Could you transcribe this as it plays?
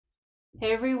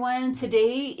Hey everyone,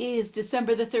 today is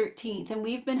December the 13th, and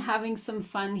we've been having some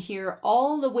fun here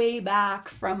all the way back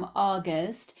from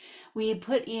August. We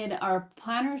put in our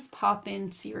Planners Pop In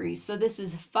series. So, this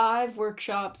is 5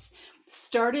 workshops.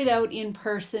 Started out in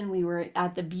person. We were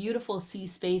at the beautiful Sea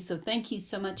Space. So, thank you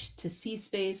so much to Sea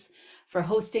Space for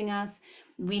hosting us.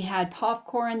 We had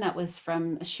popcorn that was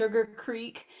from Sugar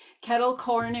Creek, kettle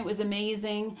corn. It was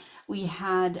amazing. We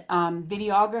had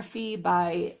videography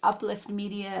by Uplift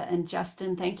Media and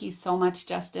Justin. Thank you so much,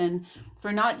 Justin,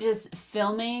 for not just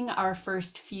filming our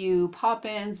first few pop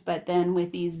ins, but then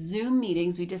with these Zoom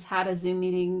meetings. We just had a Zoom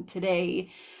meeting today,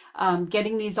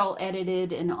 getting these all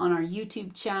edited and on our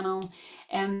YouTube channel.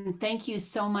 And thank you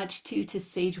so much too to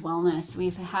Sage Wellness.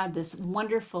 We've had this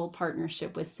wonderful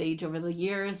partnership with Sage over the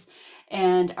years,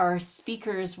 and our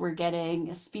speakers were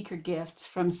getting speaker gifts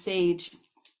from Sage.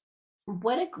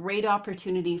 What a great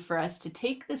opportunity for us to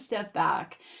take the step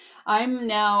back.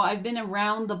 I've been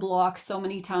around the block so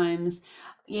many times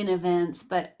in events,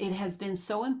 but it has been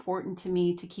so important to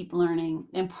me to keep learning.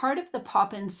 And part of the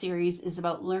Pop In series is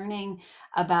about learning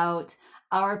about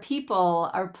our people,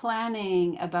 our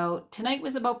planning, about tonight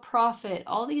was about profit,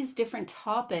 all these different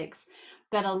topics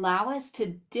that allow us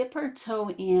to dip our toe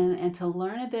in and to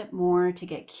learn a bit more, to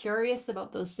get curious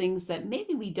about those things that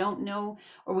maybe we don't know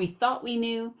or we thought we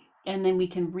knew, and then we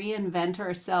can reinvent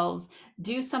ourselves,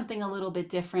 do something a little bit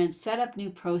different, set up new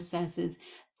processes,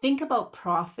 think about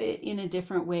profit in a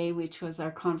different way, which was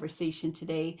our conversation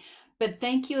today. But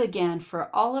thank you again for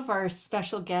all of our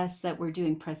special guests that were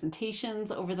doing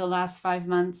presentations over the last 5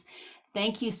 months.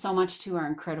 Thank you so much to our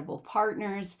incredible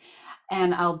partners.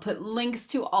 And I'll put links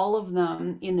to all of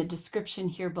them in the description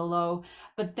here below.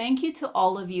 But thank you to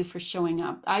all of you for showing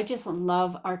up. I just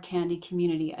love our Candy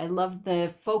community. I love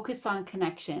the focus on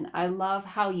connection. I love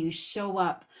how you show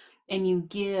up and you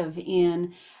give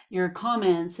in your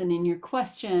comments and in your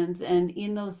questions and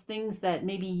in those things that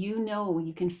maybe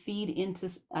you can feed into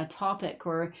a topic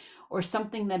or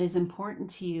something that is important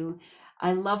to you.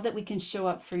 I love that we can show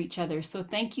up for each other. So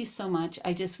thank you so much.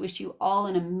 I just wish you all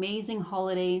an amazing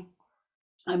holiday.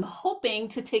 I'm hoping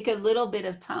to take a little bit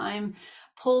of time,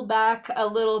 pull back a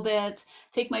little bit,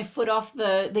 take my foot off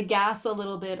the gas a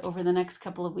little bit over the next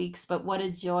couple of weeks. But what a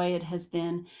joy it has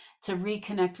been to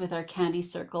reconnect with our Candy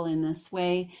Circle in this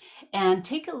way and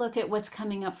take a look at what's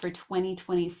coming up for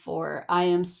 2024. I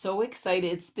am so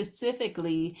excited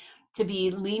specifically to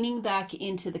be leaning back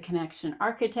into the Connection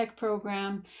Architect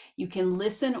program. You can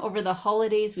listen over the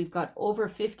holidays. We've got over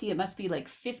 50, it must be like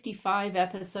 55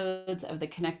 episodes of the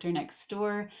Connector Next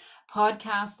Door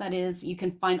podcast. That is, you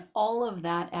can find all of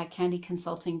that at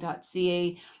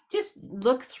candyconsulting.ca. Just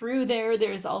look through there.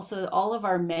 There's also all of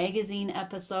our magazine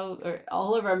episode or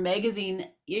all of our magazine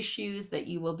issues that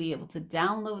you will be able to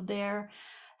download there.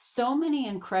 So many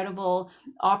incredible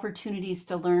opportunities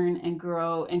to learn and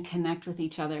grow and connect with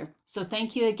each other. So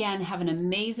thank you again. Have an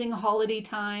amazing holiday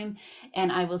time,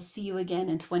 and I will see you again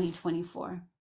in 2024.